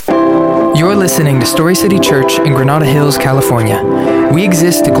listening to Story City Church in Granada Hills, California. We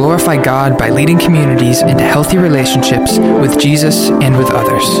exist to glorify God by leading communities into healthy relationships with Jesus and with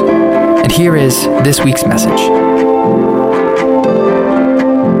others. And here is this week's message.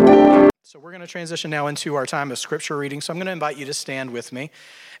 So we're going to transition now into our time of scripture reading. So I'm going to invite you to stand with me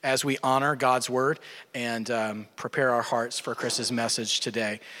as we honor God's word and prepare our hearts for Chris's message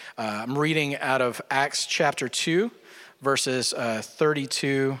today. I'm reading out of Acts chapter 2, verses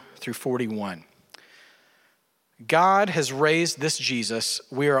 32 through 41. God has raised this Jesus.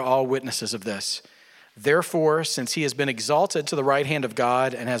 We are all witnesses of this. Therefore, since he has been exalted to the right hand of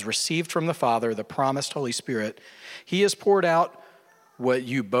God and has received from the Father the promised Holy Spirit, he has poured out what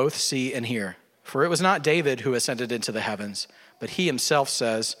you both see and hear. For it was not David who ascended into the heavens, but he himself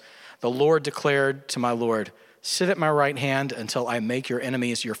says, "The Lord declared to my Lord, sit at my right hand until I make your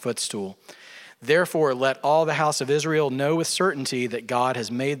enemies your footstool." Therefore, let all the house of Israel know with certainty that God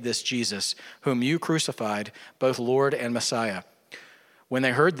has made this Jesus, whom you crucified, both Lord and Messiah. When they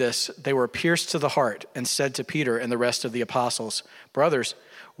heard this, they were pierced to the heart and said to Peter and the rest of the apostles, "Brothers,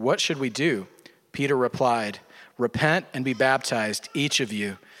 what should we do?" Peter replied, "Repent and be baptized, each of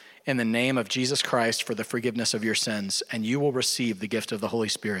you, in the name of Jesus Christ for the forgiveness of your sins, and you will receive the gift of the Holy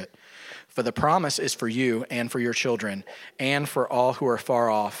Spirit. For the promise is for you and for your children, and for all who are far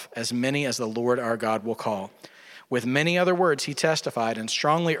off, as many as the Lord our God will call." With many other words he testified and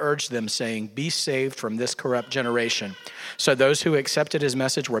strongly urged them, saying, "Be saved from this corrupt generation." So those who accepted his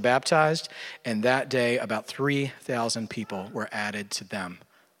message were baptized, and that day about 3,000 people were added to them.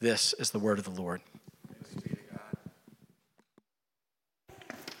 This is the word of the Lord.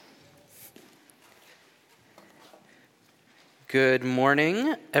 Good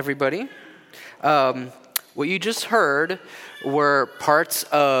morning, everybody. What you just heard were parts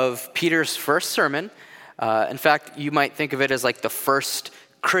of Peter's first sermon. In fact, you might think of it as like the first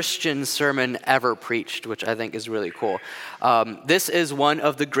Christian sermon ever preached, which I think is really cool. This is one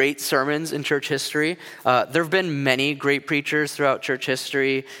of the great sermons in church history. There have been many great preachers throughout church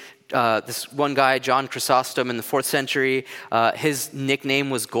history. This one guy, John Chrysostom, in the 4th century, his nickname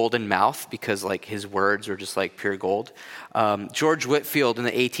was Golden Mouth because like his words were just like pure gold. George Whitefield in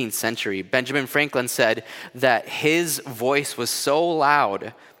the 18th century, Benjamin Franklin said that his voice was so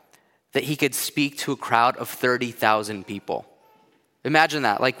loud that he could speak to a crowd of 30,000 people. Imagine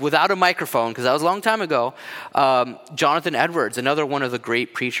that, like without a microphone, because that was a long time ago. Jonathan Edwards, another one of the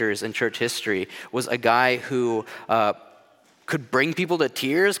great preachers in church history, was a guy who could bring people to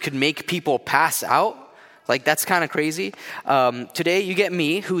tears, could make people pass out. Like, that's kind of crazy. Today, you get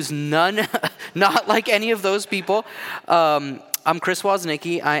me, who's not like any of those people. I'm Chris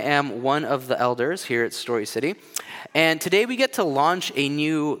Woznicki. I am one of the elders here at Story City. And today we get to launch a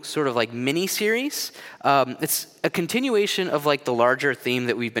new sort of like mini-series. It's a continuation of like the larger theme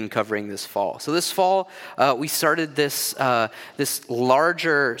that we've been covering this fall. So this fall, we started this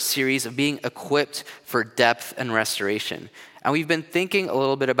larger series of being equipped for depth and restoration. And we've been thinking a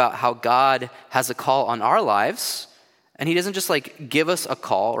little bit about how God has a call on our lives. And he doesn't just like give us a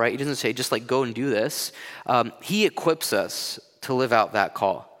call, right? He doesn't say just like go and do this. He equips us to live out that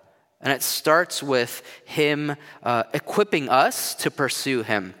call. And it starts with him equipping us to pursue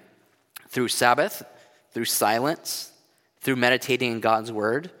him through Sabbath, through silence, through meditating in God's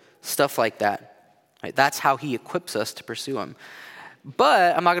word, stuff like that. Right? That's how he equips us to pursue him.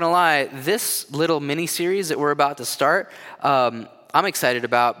 But I'm not going to lie, this little mini-series that we're about to start, I'm excited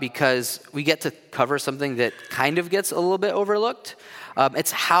about because we get to cover something that kind of gets a little bit overlooked.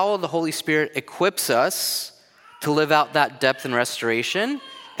 It's how the Holy Spirit equips us to live out that depth and restoration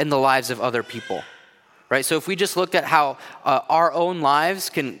in the lives of other people, right? So if we just looked at how our own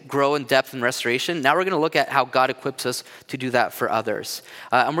lives can grow in depth and restoration, now we're going to look at how God equips us to do that for others.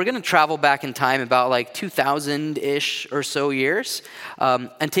 And we're going to travel back in time about like 2,000-ish or so years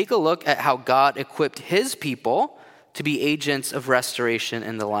and take a look at how God equipped his people to be agents of restoration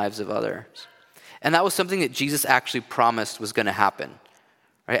in the lives of others. And that was something that Jesus actually promised was going to happen.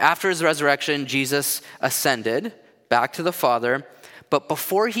 Right? After his resurrection, Jesus ascended back to the Father. But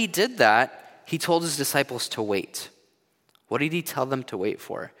before he did that, he told his disciples to wait. What did he tell them to wait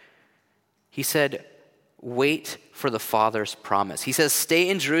for? He said, wait for the Father's promise. He says, stay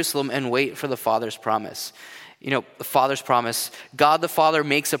in Jerusalem and wait for the Father's promise. You know, the Father's promise. God the Father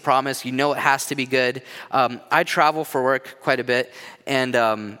makes a promise. You know it has to be good. I travel for work quite a bit.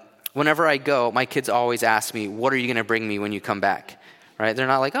 And whenever I go, my kids always ask me, what are you going to bring me when you come back? Right? They're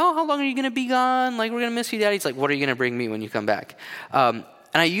not like, oh, how long are you going to be gone? Like, we're going to miss you, Daddy. It's like, what are you going to bring me when you come back? And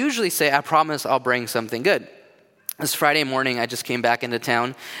I usually say, I promise I'll bring something good. This Friday morning, I just came back into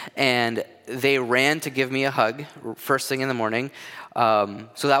town, and they ran to give me a hug first thing in the morning. So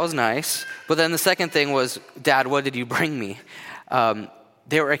that was nice. But then the second thing was, Dad, what did you bring me?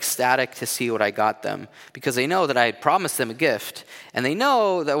 They were ecstatic to see what I got them because they know that I had promised them a gift. And they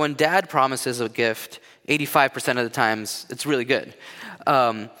know that when Dad promises a gift, 85% of the times, it's really good.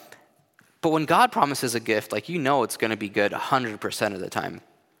 But when God promises a gift, like, it's going to be good 100% of the time.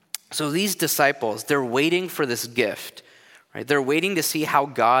 So these disciples, they're waiting for this gift, right? They're waiting to see how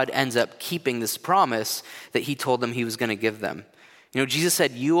God ends up keeping this promise that he told them he was going to give them. Jesus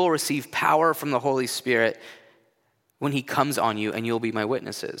said, you will receive power from the Holy Spirit when he comes on you, and you'll be my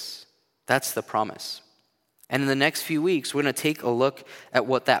witnesses. That's the promise. And in the next few weeks, we're going to take a look at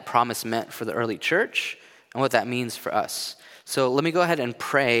what that promise meant for the early church and what that means for us. So let me go ahead and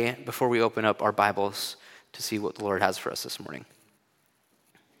pray before we open up our Bibles to see what the Lord has for us this morning.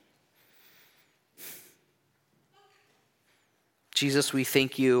 Jesus, we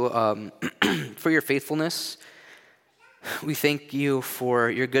thank you for your faithfulness. We thank you for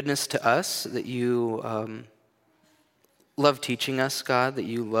your goodness to us, that you love teaching us, God, that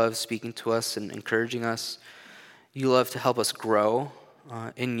you love speaking to us and encouraging us. You love to help us grow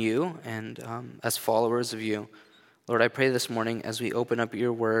in you and as followers of you. Lord, I pray this morning as we open up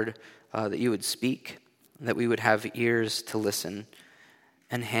your word that you would speak, that we would have ears to listen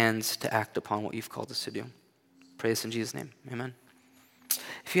and hands to act upon what you've called us to do. Pray this in Jesus' name. Amen.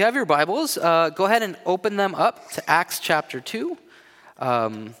 If you have your Bibles, go ahead and open them up to Acts chapter 2.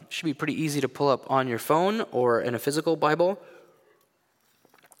 Should be pretty easy to pull up on your phone or in a physical Bible.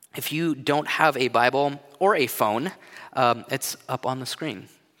 If you don't have a Bible or a phone, it's up on the screen.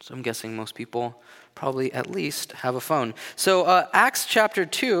 So I'm guessing most people probably at least have a phone. So Acts chapter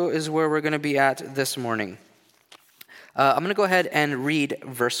 2 is where we're going to be at this morning. I'm going to go ahead and read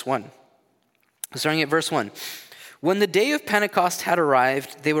verse 1. Starting at verse 1. When the day of Pentecost had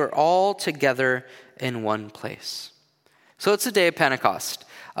arrived, they were all together in one place. So it's the day of Pentecost,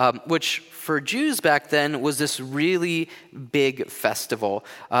 which for Jews back then was this really big festival.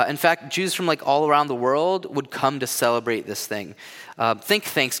 In fact, Jews from all around the world would come to celebrate this thing. Think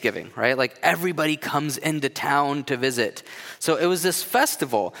Thanksgiving, right? Everybody comes into town to visit. So it was this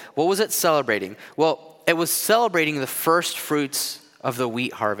festival. What was it celebrating? Well, it was celebrating the first fruits of the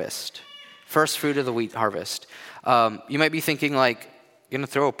wheat harvest. First fruit of the wheat harvest. You might be thinking, you're going to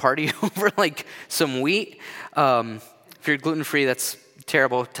throw a party over, some wheat? If you're gluten-free, that's a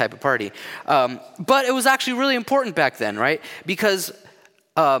terrible type of party. But it was actually really important back then, right? Because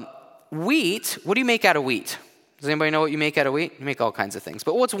wheat, what do you make out of wheat? Does anybody know what you make out of wheat? You make all kinds of things.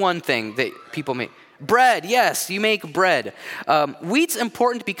 But what's one thing that people make? Bread, yes, you make bread. Wheat's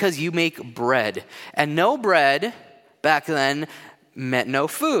important because you make bread. And no bread back then meant no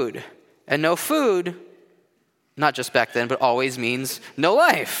food. And no food, not just back then, but always means no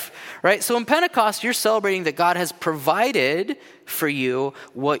life, right? So in Pentecost, you're celebrating that God has provided for you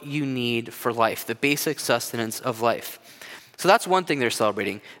what you need for life, the basic sustenance of life. So that's one thing they're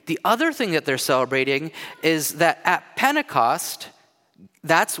celebrating. The other thing that they're celebrating is that at Pentecost,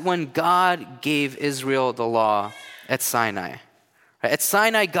 that's when God gave Israel the law at Sinai. Right? At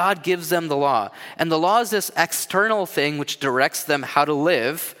Sinai, God gives them the law. And the law is this external thing which directs them how to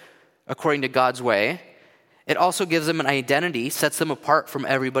live according to God's way. It also gives them an identity, sets them apart from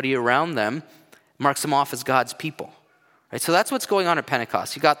everybody around them, marks them off as God's people. Right? So that's what's going on at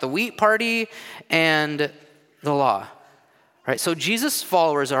Pentecost. You got the wheat party and the law. Right? So Jesus'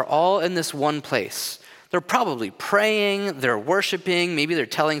 followers are all in this one place. They're probably praying, they're worshiping, maybe they're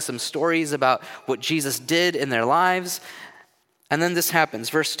telling some stories about what Jesus did in their lives. And then this happens,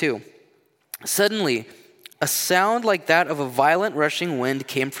 verse 2. Suddenly, a sound like that of a violent rushing wind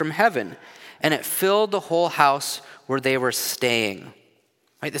came from heaven, and it filled the whole house where they were staying.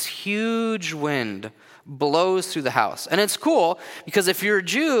 Right? This huge wind blows through the house. And it's cool because if you're a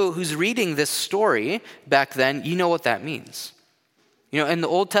Jew who's reading this story back then, you know what that means. In the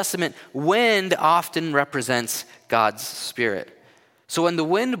Old Testament, wind often represents God's Spirit. So when the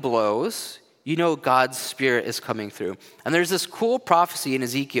wind blows, you know God's Spirit is coming through. And there's this cool prophecy in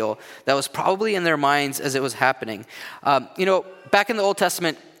Ezekiel that was probably in their minds as it was happening. Back in the Old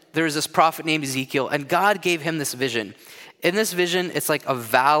Testament, there was this prophet named Ezekiel, and God gave him this vision. In this vision, it's like a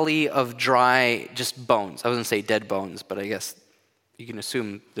valley of dry, just bones. I was going to say dead bones, but I guess you can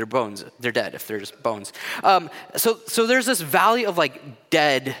assume they're bones. They're dead if they're just bones. So there's this valley of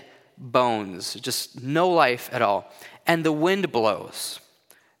dead bones, just no life at all. And the wind blows.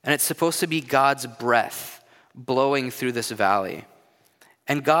 And it's supposed to be God's breath blowing through this valley.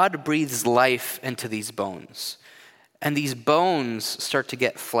 And God breathes life into these bones. and these bones start to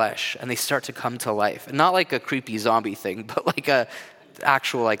get flesh, and they start to come to life. And not like a creepy zombie thing, but like a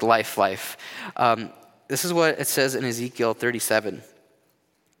actual like life. This is what it says in Ezekiel 37,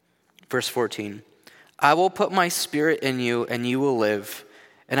 verse 14. I will put my spirit in you, and you will live,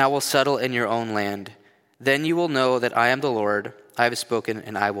 and I will settle in your own land. Then you will know that I am the Lord. I have spoken,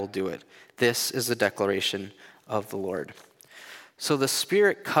 and I will do it. This is the declaration of the Lord. So the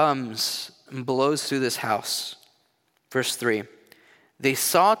Spirit comes and blows through this house. Verse 3, they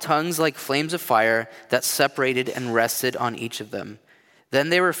saw tongues like flames of fire that separated and rested on each of them. Then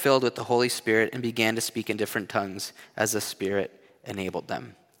they were filled with the Holy Spirit and began to speak in different tongues as the Spirit enabled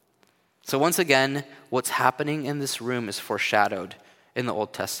them. So once again, what's happening in this room is foreshadowed in the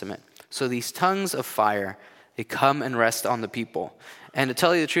Old Testament. So these tongues of fire, they come and rest on the people. And to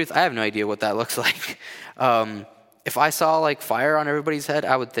tell you the truth, I have no idea what that looks like. If I saw like fire on everybody's head,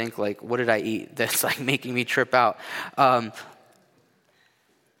 I would think like, what did I eat that's like making me trip out?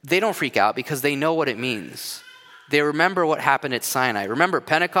 They don't freak out because they know what it means. They remember what happened at Sinai. Remember,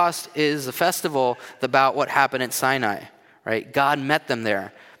 Pentecost is a festival about what happened at Sinai, right? God met them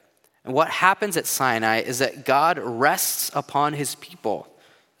there. And what happens at Sinai is that God rests upon his people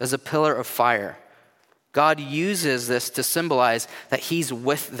as a pillar of fire. God uses this to symbolize that he's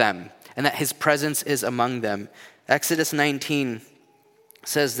with them and that his presence is among them. Exodus 19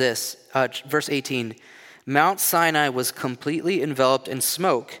 says this, verse 18, Mount Sinai was completely enveloped in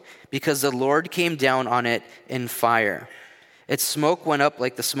smoke because the Lord came down on it in fire. Its smoke went up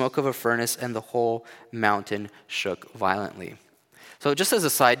like the smoke of a furnace, and the whole mountain shook violently. So just as a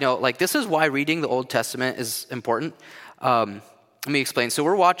side note, like this is why reading the Old Testament is important. Let me explain. So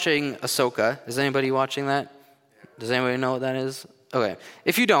we're watching Ahsoka. Is anybody watching that? Does anybody know what that is? Okay.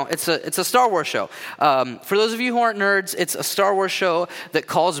 If you don't, it's a Star Wars show. For those of you who aren't nerds, it's a Star Wars show that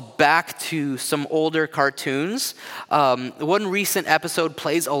calls back to some older cartoons. One recent episode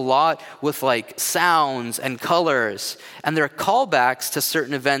plays a lot with like sounds and colors, and there are callbacks to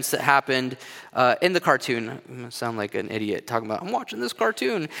certain events that happened in the cartoon. I'm gonna sound like an idiot talking about, I'm watching this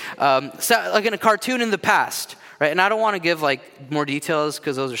cartoon. Like in a cartoon in the past, right? And I don't want to give like more details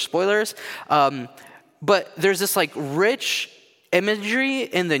because those are spoilers. But there's this like rich imagery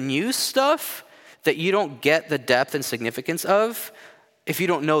in the new stuff that you don't get the depth and significance of if you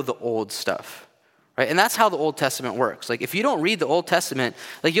don't know the old stuff, right? And that's how the Old Testament works. Like if you don't read the Old Testament,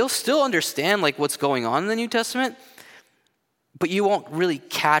 like you'll still understand like what's going on in the New Testament, but you won't really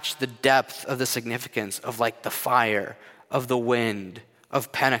catch the depth of the significance of like the fire, of the wind,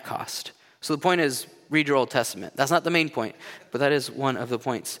 of Pentecost. So the point is, read your Old Testament. That's not the main point, but that is one of the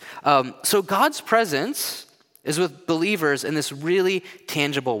points. So God's presence is with believers in this really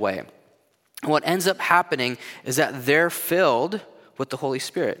tangible way. And what ends up happening is that they're filled with the Holy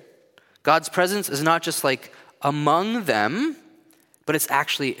Spirit. God's presence is not just like among them, but it's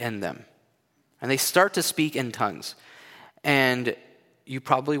actually in them. And they start to speak in tongues. And you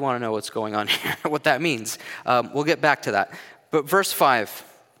probably want to know what's going on here, what that means. We'll get back to that. But verse 5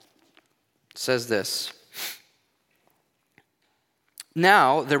 says this.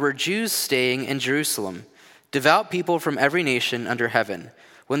 Now there were Jews staying in Jerusalem, devout people from every nation under heaven.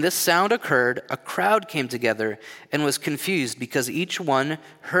 When this sound occurred, a crowd came together and was confused because each one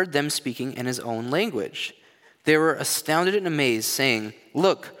heard them speaking in his own language. They were astounded and amazed, saying,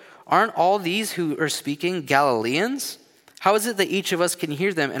 Look, aren't all these who are speaking Galileans? How is it that each of us can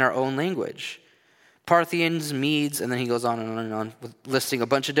hear them in our own language? Parthians, Medes, and then he goes on and on with listing a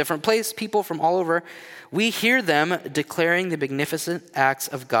bunch of different people from all over. We hear them declaring the magnificent acts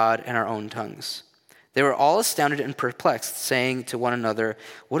of God in our own tongues. They were all astounded and perplexed, saying to one another,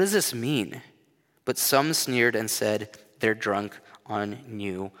 What does this mean? But some sneered and said, They're drunk on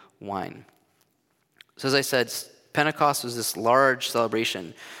new wine. So as I said, Pentecost was this large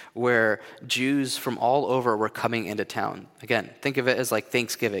celebration where Jews from all over were coming into town. Again, think of it as like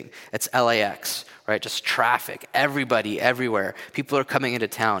Thanksgiving. It's LAX, right? Just traffic, everybody, everywhere. People are coming into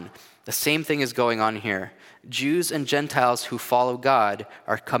town. The same thing is going on here. Jews and Gentiles who follow God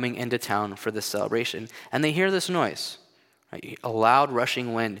are coming into town for this celebration. And they hear this noise, right? A loud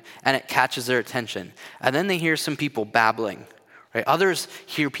rushing wind, and it catches their attention. And then they hear some people babbling, right? Others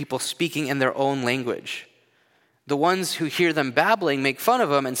hear people speaking in their own language. The ones who hear them babbling make fun of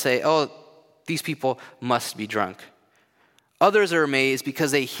them and say, oh, these people must be drunk. Others are amazed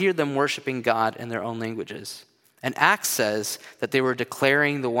because they hear them worshiping God in their own languages. And Acts says that they were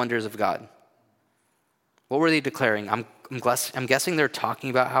declaring the wonders of God. What were they declaring? I'm guessing they're talking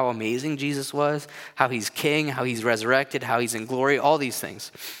about how amazing Jesus was, how he's king, how he's resurrected, how he's in glory, all these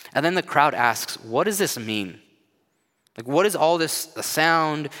things. And then the crowd asks, what does this mean? Like, what is all this, the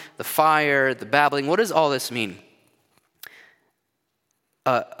sound, the fire, the babbling, what does all this mean?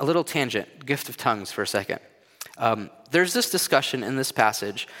 A little tangent, gift of tongues for a second. There's this discussion in this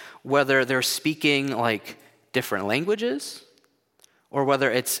passage whether they're speaking like different languages or whether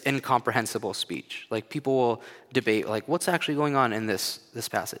it's incomprehensible speech. Like people will debate like what's actually going on in this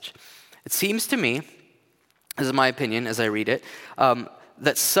passage. It seems to me, this is my opinion as I read it, that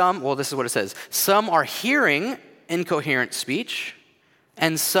this is what it says, some are hearing incoherent speech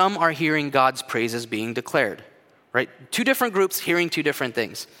and some are hearing God's praises being declared. Right? Two different groups hearing two different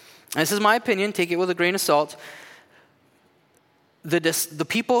things. And this is my opinion, take it with a grain of salt. The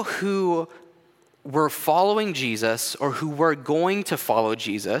people who were following Jesus or who were going to follow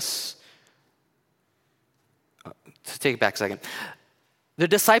Jesus, to take it back a second, the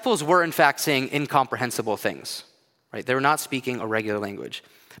disciples were in fact saying incomprehensible things. Right? They were not speaking a regular language.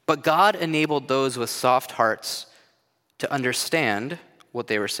 But God enabled those with soft hearts to understand what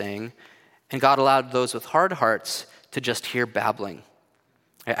they were saying, and God allowed those with hard hearts to just hear babbling.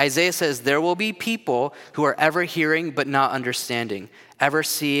 Isaiah says, there will be people who are ever hearing but not understanding, ever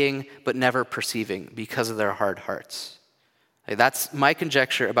seeing but never perceiving because of their hard hearts. That's my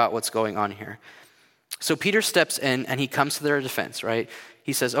conjecture about what's going on here. So Peter steps in and he comes to their defense, right?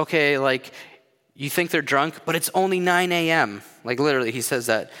 He says, okay, like, you think they're drunk, but it's only 9 a.m. Like literally, he says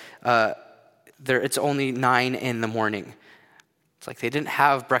that it's only 9 in the morning. It's like they didn't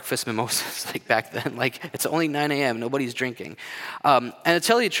have breakfast mimosas like back then. Like it's only 9 a.m. Nobody's drinking. And to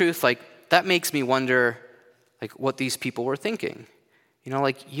tell you the truth, like that makes me wonder like what these people were thinking. You know,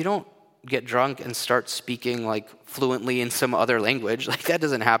 like you don't get drunk and start speaking like fluently in some other language. Like that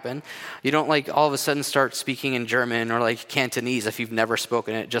doesn't happen. You don't like all of a sudden start speaking in German or like Cantonese if you've never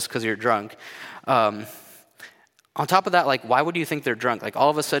spoken it just because you're drunk. On top of that, like why would you think they're drunk? Like all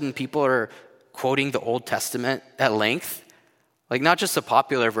of a sudden people are quoting the Old Testament at length. Like not just the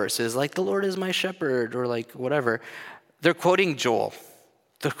popular verses, like the Lord is my shepherd or like whatever. They're quoting Joel.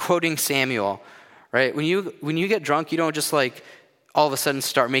 They're quoting Samuel, right? When you get drunk, you don't just like all of a sudden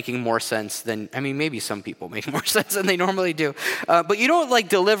start making more sense than, maybe some people make more sense than they normally do. But you don't like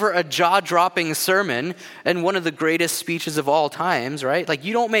deliver a jaw-dropping sermon and one of the greatest speeches of all times, right? Like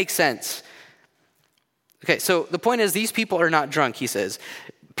you don't make sense. Okay, so the point is these people are not drunk, he says.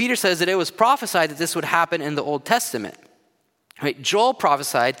 Peter says that it was prophesied that this would happen in the Old Testament. Right? Joel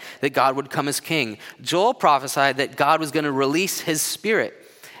prophesied that God would come as king. Joel prophesied that God was going to release his spirit.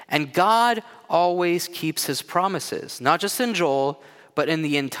 And God always keeps his promises, not just in Joel, but in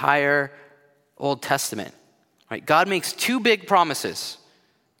the entire Old Testament. Right? God makes two big promises.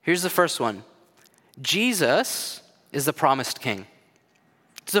 Here's the first one. Jesus is the promised king.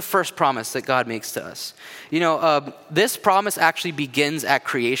 It's the first promise that God makes to us. You know, this promise actually begins at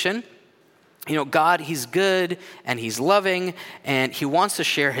creation. You know, God, he's good and he's loving and he wants to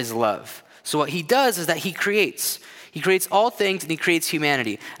share his love. So what he does is that he creates all things and he creates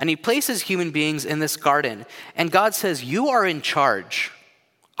humanity. And he places human beings in this garden. And God says, you are in charge.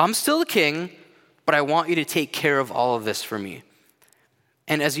 I'm still the king, but I want you to take care of all of this for me.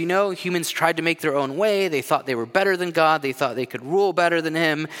 And as you know, humans tried to make their own way. They thought they were better than God. They thought they could rule better than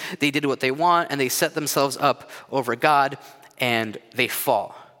him. They did what they want and they set themselves up over God and they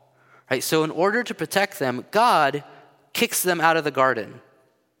fall. Right? So in order to protect them, God kicks them out of the garden.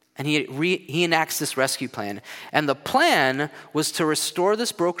 And he enacts this rescue plan. And the plan was to restore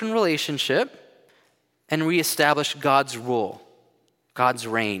this broken relationship and reestablish God's rule, God's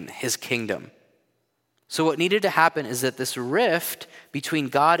reign, his kingdom. So what needed to happen is that this rift between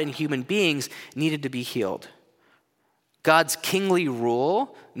God and human beings needed to be healed. God's kingly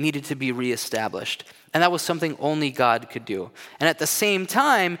rule needed to be reestablished. And that was something only God could do. And at the same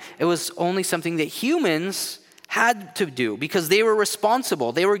time, it was only something that humans had to do because they were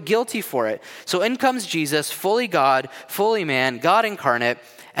responsible. They were guilty for it. So in comes Jesus, fully God, fully man, God incarnate,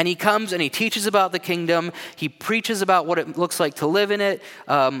 and he comes and he teaches about the kingdom. He preaches about what it looks like to live in it,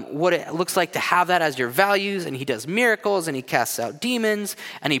 what it looks like to have that as your values, and he does miracles and he casts out demons,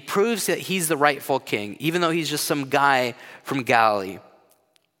 and he proves that he's the rightful king, even though he's just some guy from Galilee.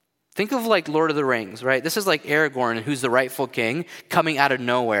 Think of like Lord of the Rings, right? This is like Aragorn, who's the rightful king, coming out of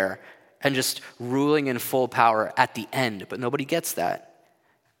nowhere and just ruling in full power at the end. But nobody gets that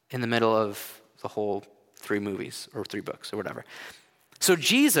in the middle of the whole 3 movies or 3 books or whatever. So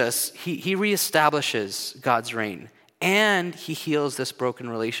Jesus, he reestablishes God's reign and he heals this broken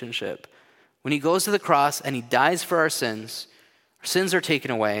relationship. When he goes to the cross and he dies for our sins are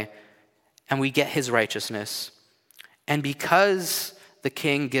taken away and we get his righteousness. And because the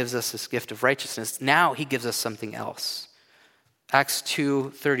king gives us this gift of righteousness, now he gives us something else. Acts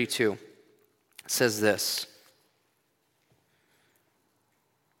 2:32 says this.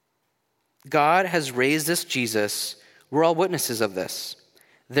 God has raised this Jesus, we're all witnesses of this,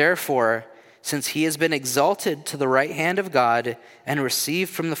 Therefore, since he has been exalted to the right hand of God and received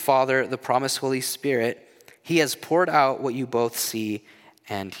from the Father the promised Holy Spirit, he has poured out what you both see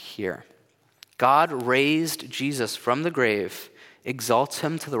and hear. God raised Jesus from the grave, exalts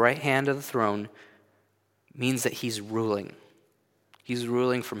him to the right hand of the throne, means that he's ruling. He's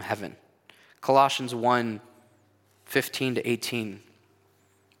ruling from heaven. Colossians 1:15-18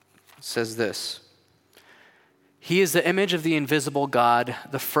 says this: He is the image of the invisible God,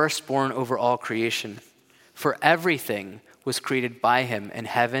 the firstborn over all creation. For everything was created by him in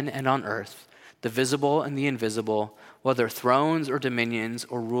heaven and on earth, the visible and the invisible, whether thrones or dominions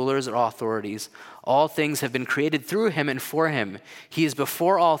or rulers or authorities. All things have been created through him and for him. He is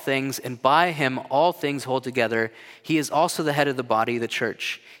before all things, and by him all things hold together. He is also the head of the body, the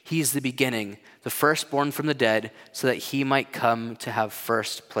church. He is the beginning, the firstborn from the dead, so that he might come to have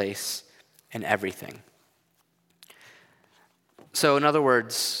first place in everything. So in other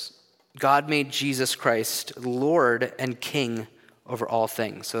words, God made Jesus Christ Lord and King over all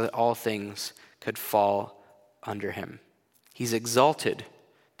things, so that all things could fall under him. He's exalted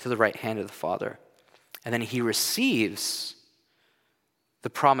to the right hand of the Father. And then he receives the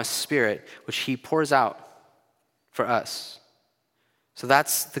promised Spirit, which he pours out for us. So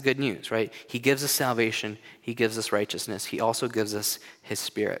that's the good news, right? He gives us salvation. He gives us righteousness. He also gives us his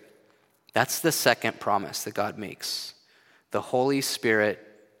Spirit. That's the second promise that God makes. The Holy Spirit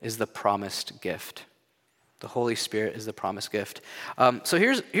is the promised gift. The Holy Spirit is the promised gift. So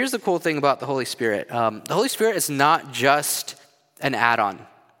here's the cool thing about the Holy Spirit. The Holy Spirit is not just an add-on.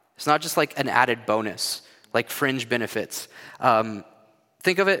 It's not just like an added bonus, like fringe benefits.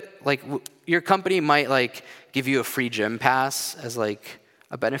 Think of it like your company might like give you a free gym pass as like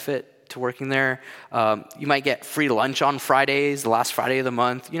a benefit to working there. You might get free lunch on Fridays, the last Friday of the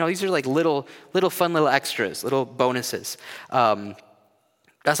month. You know, these are like little fun little extras, little bonuses.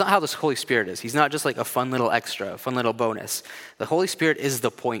 That's not how the Holy Spirit is. He's not just like a fun little extra, a fun little bonus. The Holy Spirit is the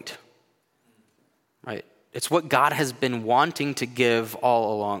point, right? It's what God has been wanting to give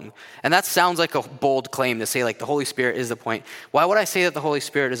all along. And that sounds like a bold claim to say like the Holy Spirit is the point. Why would I say that the Holy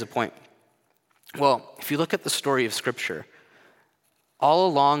Spirit is a point? Well, if you look at the story of Scripture, all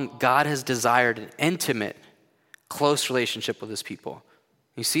along God has desired an intimate, close relationship with his people.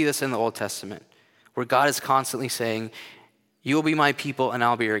 You see this in the Old Testament, where God is constantly saying, you will be my people and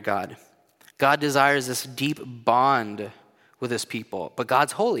I'll be your God. God desires this deep bond with his people, but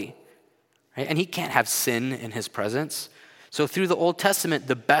God's holy, right? And he can't have sin in his presence. So through the Old Testament,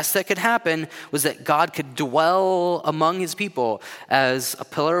 the best that could happen was that God could dwell among his people as a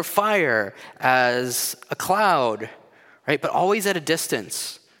pillar of fire, as a cloud, right? But always at a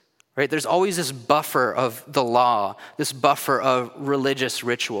distance, right? There's always this buffer of the law, this buffer of religious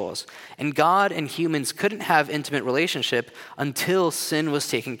rituals. And God and humans couldn't have intimate relationship until sin was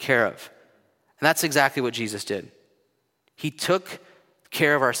taken care of. And that's exactly what Jesus did. He took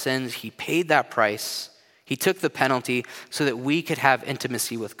care of our sins. He paid that price. He took the penalty so that we could have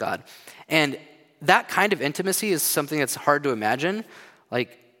intimacy with God. And that kind of intimacy is something that's hard to imagine,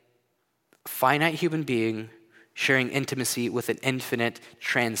 like a finite human being sharing intimacy with an infinite,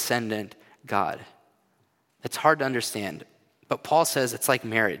 transcendent God. It's hard to understand. But Paul says it's like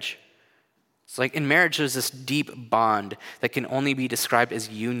marriage. It's like in marriage, there's this deep bond that can only be described as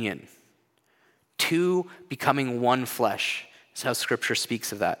union. Two becoming one flesh is how Scripture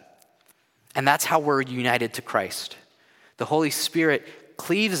speaks of that. And that's how we're united to Christ. The Holy Spirit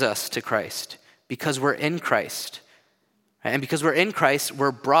cleaves us to Christ because we're in Christ. And because we're in Christ,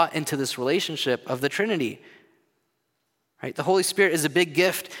 we're brought into this relationship of the Trinity. Right? The Holy Spirit is a big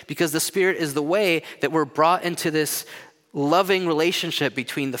gift because the Spirit is the way that we're brought into this loving relationship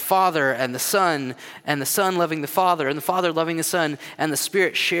between the Father and the Son loving the Father, and the Father loving the Son, and the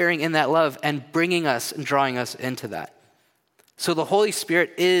Spirit sharing in that love and bringing us and drawing us into that. So the Holy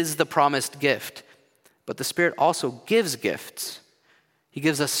Spirit is the promised gift, but the Spirit also gives gifts. He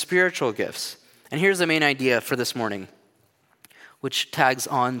gives us spiritual gifts. And here's the main idea for this morning, which tags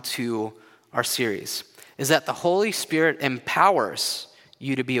on to our series, is that the Holy Spirit empowers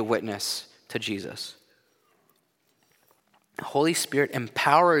you to be a witness to Jesus. The Holy Spirit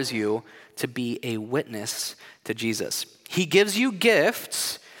empowers you to be a witness to Jesus. He gives you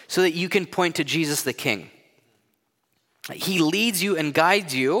gifts so that you can point to Jesus the King. He leads you and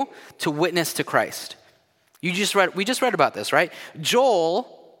guides you to witness to Christ. We just read about this, right?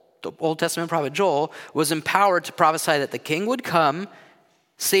 Joel, the Old Testament prophet Joel, was empowered to prophesy that the King would come,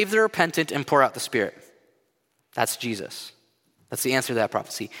 save the repentant, and pour out the Spirit. That's Jesus. That's the answer to that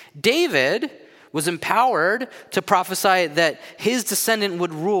prophecy. David was empowered to prophesy that his descendant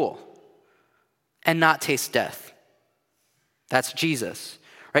would rule and not taste death. That's Jesus.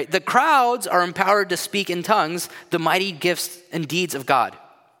 right? The crowds are empowered to speak in tongues the mighty gifts and deeds of God.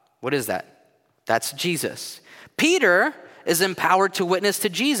 What is that? That's Jesus. Peter is empowered to witness to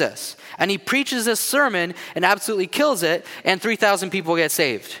Jesus, and he preaches this sermon and absolutely kills it, and 3,000 people get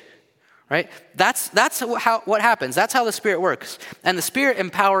saved, right? That's what happens. That's how the Spirit works. And the Spirit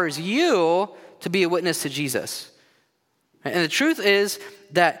empowers you to be a witness to Jesus. And the truth is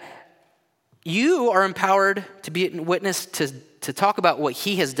that you are empowered to be a witness to talk about what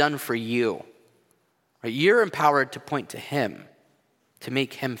he has done for you. Right? You're empowered to point to him, to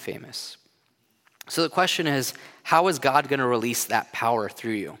make him famous. So the question is, how is God going to release that power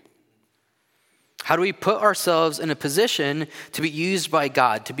through you? How do we put ourselves in a position to be used by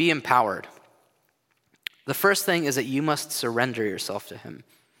God, to be empowered? The first thing is that you must surrender yourself to him.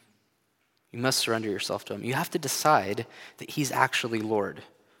 You must surrender yourself to him. You have to decide that he's actually Lord,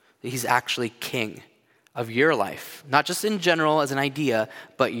 that he's actually king of your life, not just in general as an idea,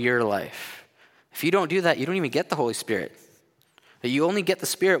 but your life. If you don't do that, you don't even get the Holy Spirit. You only get the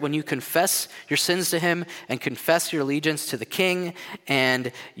Spirit when you confess your sins to him and confess your allegiance to the King,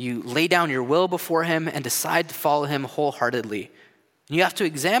 and you lay down your will before him and decide to follow him wholeheartedly. You have to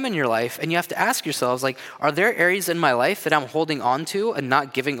examine your life, and you have to ask yourselves, like, are there areas in my life that I'm holding on to and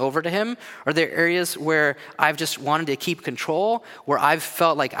not giving over to him? Are there areas where I've just wanted to keep control, where I've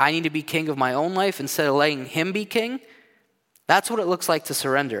felt like I need to be king of my own life instead of letting him be king? That's what it looks like to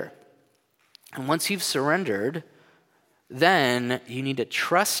surrender. And once you've surrendered, then you need to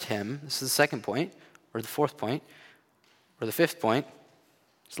trust him. This is the second point, or the fourth point, or the fifth point.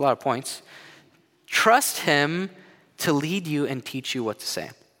 There's a lot of points. Trust him to lead you and teach you what to say.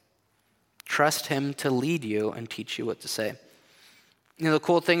 Trust him to lead you and teach you what to say. You know, the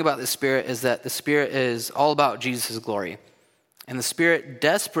cool thing about the Spirit is that the Spirit is all about Jesus' glory. And the Spirit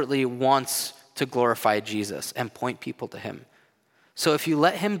desperately wants to glorify Jesus and point people to him. So if you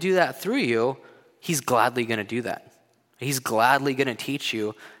let him do that through you, he's gladly going to do that. He's gladly going to teach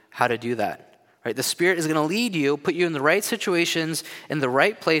you how to do that. Right? The Spirit is going to lead you, put you in the right situations, in the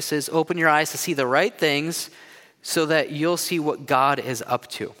right places, open your eyes to see the right things so that you'll see what God is up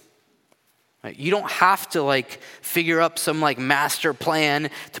to. Right? You don't have to figure up some master plan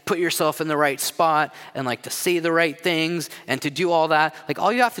to put yourself in the right spot and to say the right things and to do all that.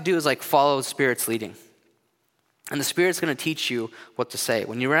 All you have to do is follow the Spirit's leading. And the Spirit's going to teach you what to say.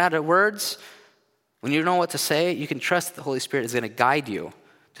 When you run out of words, when you don't know what to say, you can trust that the Holy Spirit is going to guide you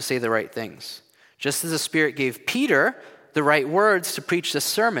to say the right things. Just as the Spirit gave Peter the right words to preach this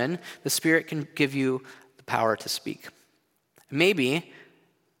sermon, the Spirit can give you the power to speak. Maybe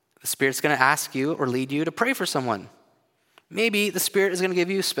the Spirit's going to ask you or lead you to pray for someone. Maybe the Spirit is going to give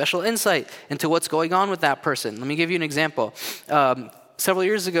you special insight into what's going on with that person. Let me give you an example. Several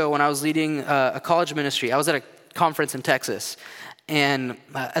years ago when I was leading a college ministry, I was at a conference in Texas. And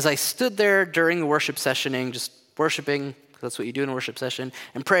as I stood there during the worship sessioning, just worshiping, that's what you do in a worship session,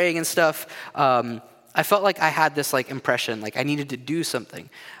 and praying and stuff, I felt like I had this impression, I needed to do something,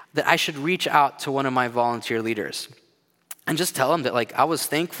 that I should reach out to one of my volunteer leaders and just tell him that I was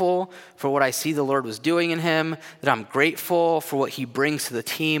thankful for what I see the Lord was doing in him, that I'm grateful for what he brings to the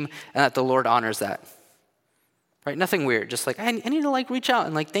team, and that the Lord honors that. Right? Nothing weird, just I need to reach out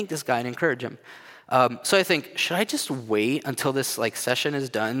and thank this guy and encourage him. So I think, should I just wait until this session is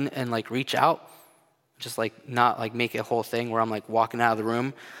done and reach out? Just not make it a whole thing where I'm walking out of the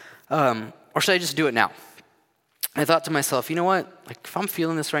room? Or should I just do it now? I thought to myself, you know what? If I'm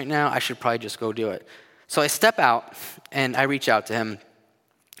feeling this right now, I should probably just go do it. So I step out and I reach out to him.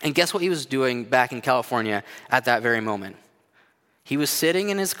 And guess what he was doing back in California at that very moment? He was sitting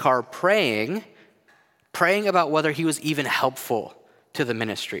in his car praying about whether he was even helpful to the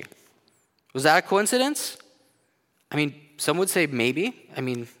ministry. Was that a coincidence? Some would say maybe.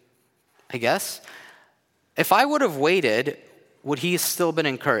 I guess. If I would have waited, would he have still been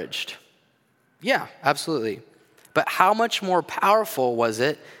encouraged? Yeah, absolutely. But how much more powerful was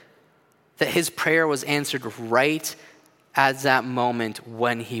it that his prayer was answered right at that moment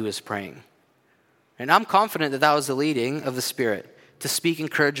when he was praying? And I'm confident that was the leading of the Spirit, to speak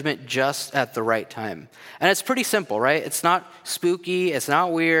encouragement just at the right time. And it's pretty simple, right? It's not spooky, it's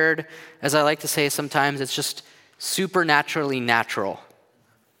not weird. As I like to say sometimes, it's just supernaturally natural.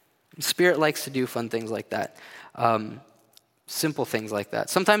 The Spirit likes to do fun things like that. Simple things like that.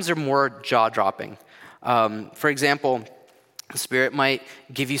 Sometimes they're more jaw-dropping. For example, the Spirit might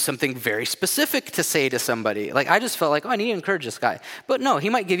give you something very specific to say to somebody. I just felt I need to encourage this guy. But no, he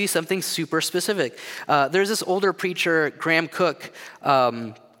might give you something super specific. There's this older preacher, Graham Cook,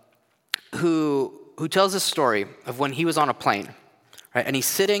 who tells this story of when he was on a plane, right? And he's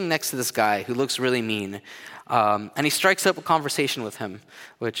sitting next to this guy who looks really mean. And he strikes up a conversation with him,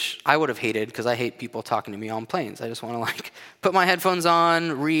 which I would have hated because I hate people talking to me on planes. I just want to put my headphones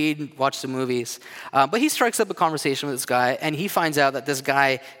on, read, watch some movies. But he strikes up a conversation with this guy, and he finds out that this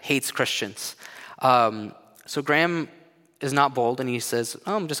guy hates Christians. So Graham is not bold, and he says,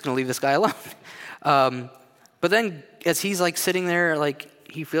 "Oh, I'm just going to leave this guy alone." But then as he's sitting there,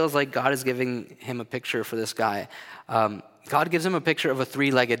 he feels like God is giving him a picture for this guy. God gives him a picture of a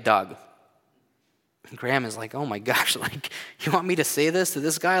three-legged dog. And Graham is like, "Oh my gosh, you want me to say this to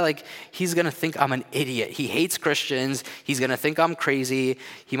this guy? He's going to think I'm an idiot. He hates Christians. He's going to think I'm crazy.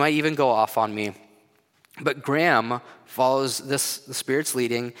 He might even go off on me." But Graham follows the Spirit's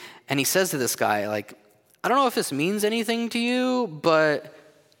leading, and he says to this guy, "I don't know if this means anything to you, but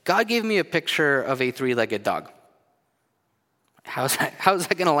God gave me a picture of a three-legged dog." How's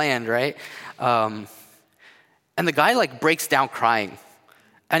that going to land, right? And the guy breaks down crying.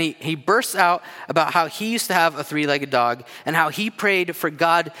 And he bursts out about how he used to have a three-legged dog and how he prayed for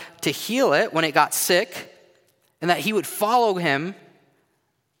God to heal it when it got sick and that he would follow him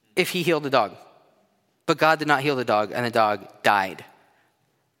if he healed the dog. But God did not heal the dog, and the dog died.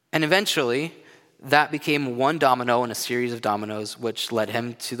 And eventually, that became one domino in a series of dominoes, which led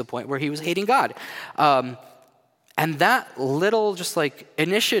him to the point where he was hating God. And that little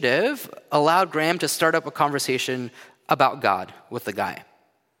initiative allowed Graham to start up a conversation about God with the guy.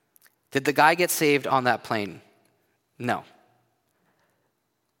 Did the guy get saved on that plane? No.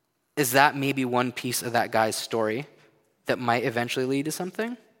 Is that maybe one piece of that guy's story that might eventually lead to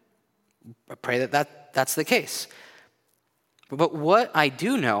something? I pray that's the case. But what I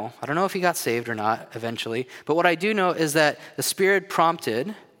do know, I don't know if he got saved or not eventually, but what I do know is that the Spirit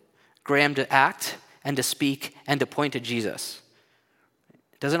prompted Graham to act and to speak and to point to Jesus.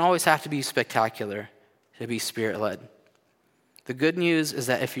 It doesn't always have to be spectacular to be Spirit-led. The good news is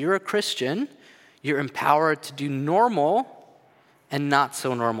that if you're a Christian, you're empowered to do normal and not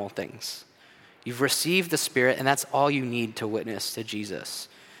so normal things. You've received the Spirit, and that's all you need to witness to Jesus.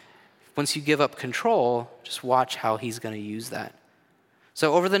 Once you give up control, just watch how he's going to use that.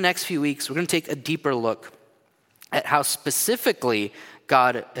 So over the next few weeks, we're going to take a deeper look at how specifically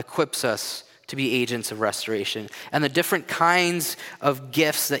God equips us to be agents of restoration and the different kinds of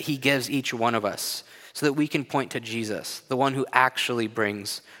gifts that he gives each one of us, so that we can point to Jesus, the one who actually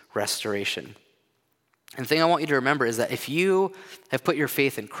brings restoration. And the thing I want you to remember is that if you have put your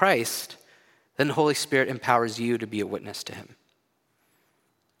faith in Christ, then the Holy Spirit empowers you to be a witness to him.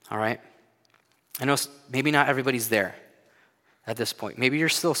 All right? I know maybe not everybody's there at this point. Maybe you're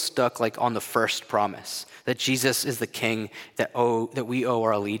still stuck on the first promise, that Jesus is the king that we owe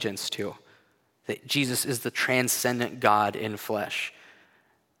our allegiance to, that Jesus is the transcendent God in flesh,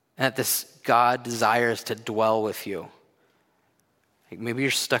 and that this God desires to dwell with you. Maybe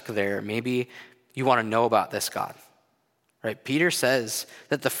you're stuck there. Maybe you want to know about this God, right? Peter says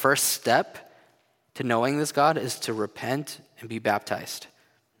that the first step to knowing this God is to repent and be baptized.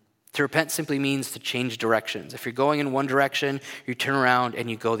 To repent simply means to change directions. If you're going in one direction, you turn around and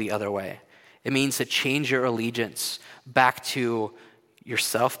you go the other way. It means to change your allegiance back to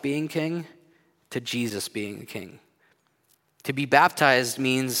yourself being king, to Jesus being the king. To be baptized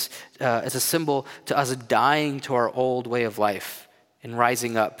means, as a symbol to us dying to our old way of life and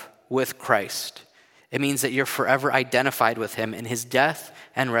rising up with Christ. It means that you're forever identified with him in his death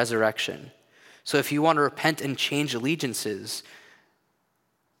and resurrection. So if you want to repent and change allegiances,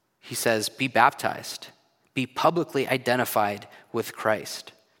 he says, be baptized. Be publicly identified with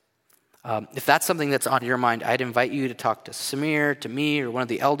Christ. If that's something that's on your mind, I'd invite you to talk to Samir, to me, or one of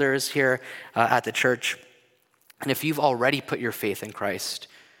the elders here at the church. And if you've already put your faith in Christ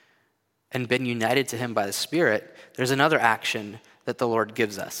and been united to him by the Spirit, there's another action that the Lord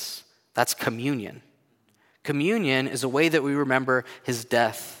gives us. That's communion. Communion is a way that we remember his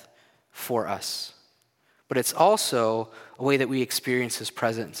death for us. But it's also a way that we experience his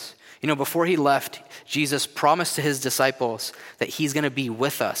presence. Before he left, Jesus promised to his disciples that he's going to be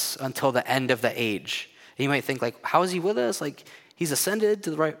with us until the end of the age. And you might think, how is he with us? He's ascended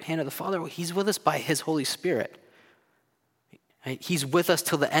to the right hand of the Father. Well, he's with us by his Holy Spirit. He's with us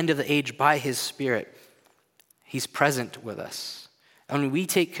till the end of the age by his Spirit. He's present with us. And when we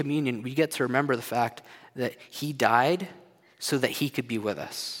take communion, we get to remember the fact that he died so that he could be with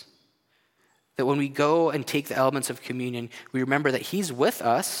us. That when we go and take the elements of communion, we remember that he's with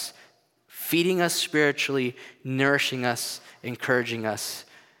us, feeding us spiritually, nourishing us, encouraging us,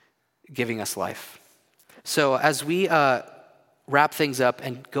 giving us life. So as we wrap things up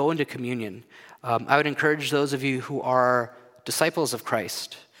and go into communion, I would encourage those of you who are disciples of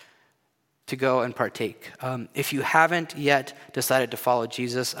Christ to go and partake. If you haven't yet decided to follow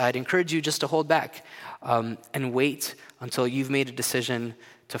Jesus, I'd encourage you just to hold back and wait until you've made a decision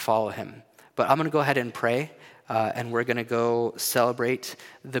to follow him. But I'm going to go ahead and pray, and we're going to go celebrate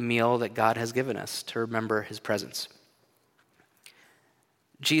the meal that God has given us to remember his presence.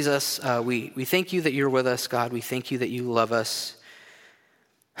 Jesus, we thank you that you're with us, God. We thank you that you love us.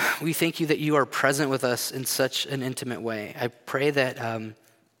 We thank you that you are present with us in such an intimate way. I pray that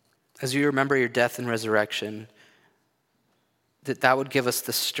as we remember your death and resurrection, that would give us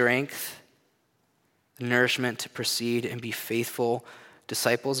the strength, the nourishment to proceed and be faithful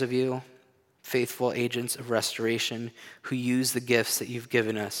disciples of you, faithful agents of restoration who use the gifts that you've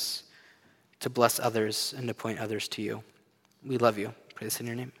given us to bless others and to point others to you. We love you. Pray this in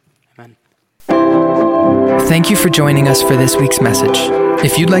your name. Amen. Thank you for joining us for this week's message.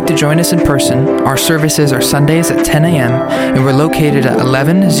 If you'd like to join us in person, our services are Sundays at 10 a.m. and we're located at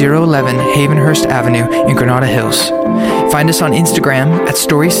 11011 Havenhurst Avenue in Granada Hills. Find us on Instagram at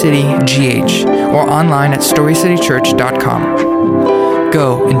StoryCityGH or online at StoryCityChurch.com.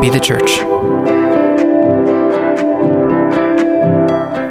 Go and be the church.